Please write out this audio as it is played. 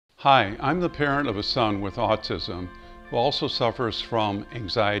Hi, I'm the parent of a son with autism who also suffers from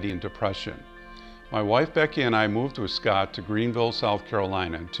anxiety and depression. My wife Becky and I moved with Scott to Greenville, South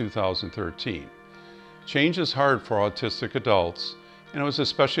Carolina in 2013. Change is hard for autistic adults, and it was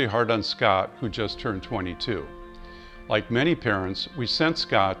especially hard on Scott, who just turned 22. Like many parents, we sent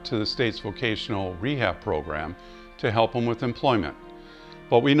Scott to the state's vocational rehab program to help him with employment.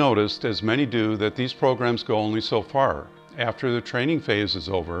 But we noticed, as many do, that these programs go only so far. After the training phase is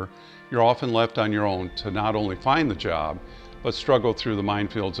over, you're often left on your own to not only find the job, but struggle through the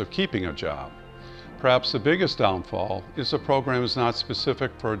minefields of keeping a job. Perhaps the biggest downfall is the program is not specific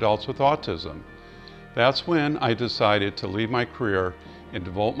for adults with autism. That's when I decided to leave my career and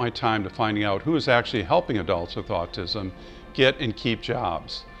devote my time to finding out who is actually helping adults with autism get and keep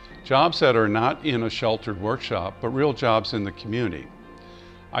jobs. Jobs that are not in a sheltered workshop, but real jobs in the community.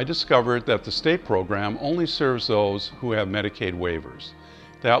 I discovered that the state program only serves those who have Medicaid waivers.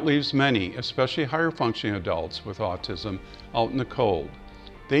 That leaves many, especially higher functioning adults with autism, out in the cold.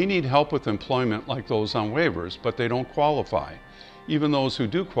 They need help with employment like those on waivers, but they don't qualify. Even those who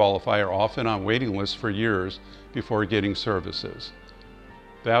do qualify are often on waiting lists for years before getting services.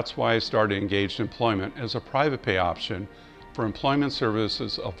 That's why I started Engaged Employment as a private pay option for employment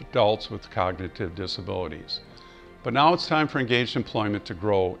services of adults with cognitive disabilities. But now it's time for Engaged Employment to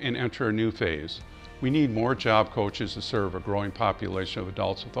grow and enter a new phase. We need more job coaches to serve a growing population of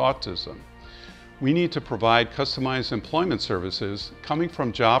adults with autism. We need to provide customized employment services coming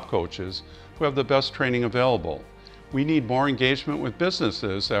from job coaches who have the best training available. We need more engagement with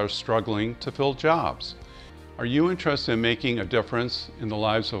businesses that are struggling to fill jobs. Are you interested in making a difference in the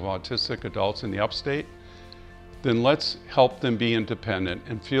lives of autistic adults in the upstate? Then let's help them be independent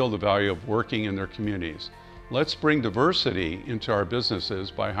and feel the value of working in their communities. Let's bring diversity into our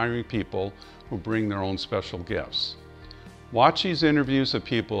businesses by hiring people who bring their own special gifts. Watch these interviews of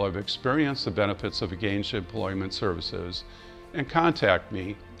people who have experienced the benefits of Engaged Employment Services and contact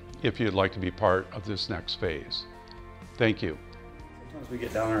me if you'd like to be part of this next phase. Thank you. Sometimes we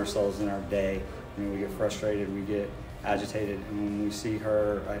get down on ourselves in our day. We get frustrated, we get agitated, and when we see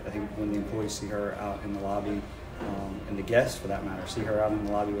her, I think when the employees see her out in the lobby, and the guests for that matter, see her out in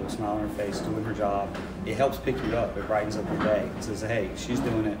the lobby with a smile on her face doing her job, it helps pick you up, it brightens up your day. It says, hey, she's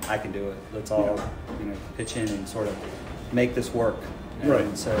doing it, I can do it. Let's all pitch in and sort of make this work. Right.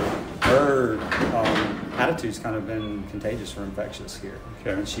 And so her attitude's kind of been contagious or infectious here.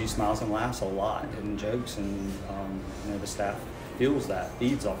 Okay. And she smiles and laughs a lot and jokes, and the staff feels that,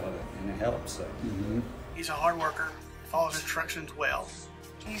 feeds off of it, and it helps. So. Mm-hmm. He's a hard worker, follows instructions well.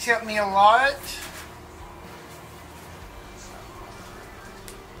 He's helped me a lot.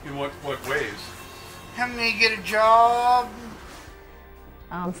 In what ways? Helped me get a job.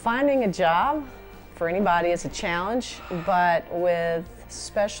 Finding a job for anybody is a challenge, but with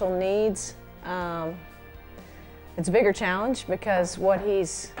special needs, it's a bigger challenge because what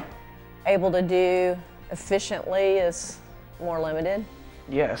he's able to do efficiently is more limited.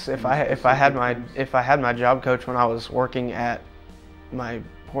 Yes, if I had my job coach when I was working at the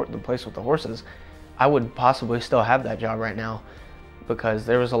place with the horses, I would possibly still have that job right now, because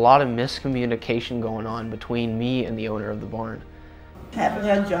there was a lot of miscommunication going on between me and the owner of the barn. Having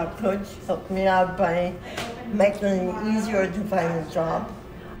a job coach helped me out by making it easier to find a job.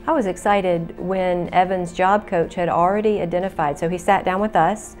 I was excited when Evan's job coach had already identified, so he sat down with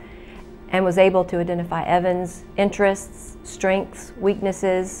us and was able to identify Evan's interests, strengths,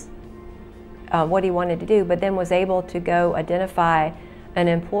 weaknesses, what he wanted to do, but then was able to go identify an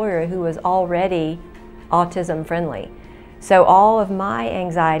employer who was already autism friendly. So all of my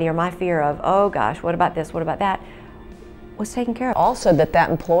anxiety or my fear of, oh gosh, what about this, what about that, was taken care of. Also that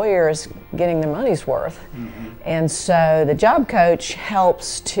employer is getting their money's worth. Mm-hmm. And so the job coach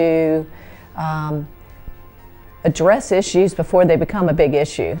helps to address issues before they become a big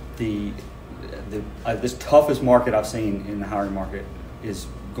issue. This toughest market I've seen in the hiring market is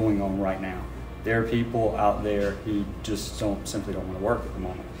going on right now. There are people out there who just simply don't want to work at the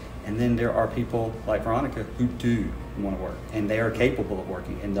moment. And then there are people like Veronica who do want to work, and they are capable of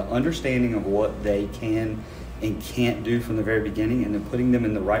working. And the understanding of what they can and can't do from the very beginning, and then putting them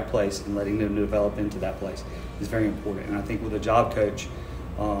in the right place and letting them develop into that place is very important. And I think with a job coach,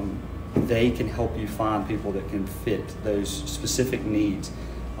 they can help you find people that can fit those specific needs.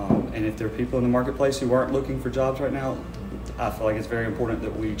 And if there are people in the marketplace who aren't looking for jobs right now, I feel like it's very important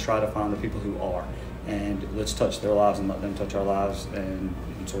that we try to find the people who are. And let's touch their lives and let them touch our lives, and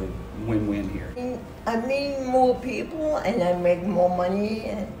sort of win-win here. I meet more people and I make more money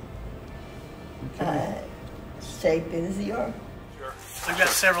and stay busier. Sure. We've got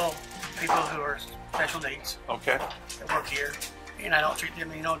several people who are special needs. Okay. That work here. and I don't treat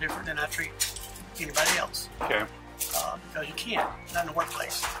them any no different than I treat anybody else. Okay. Because you can't, not in the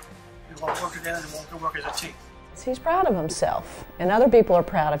workplace. We want to work together and we want to work as a team. He's proud of himself, and other people are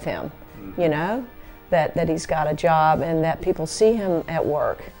proud of him, you know, that he's got a job and that people see him at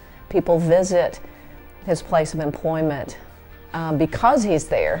work. People visit his place of employment because he's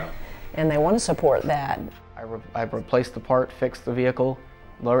there, and they want to support that. I replace the part, fix the vehicle,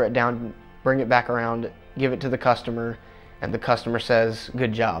 lower it down, bring it back around, give it to the customer, and the customer says,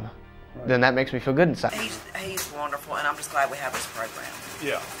 good job. Right. Then that makes me feel good inside. He's wonderful, and I'm just glad we have this program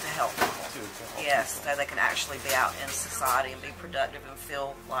to help people. Yes, so they can actually be out in society and be productive and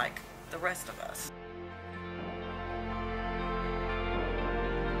feel like the rest of us.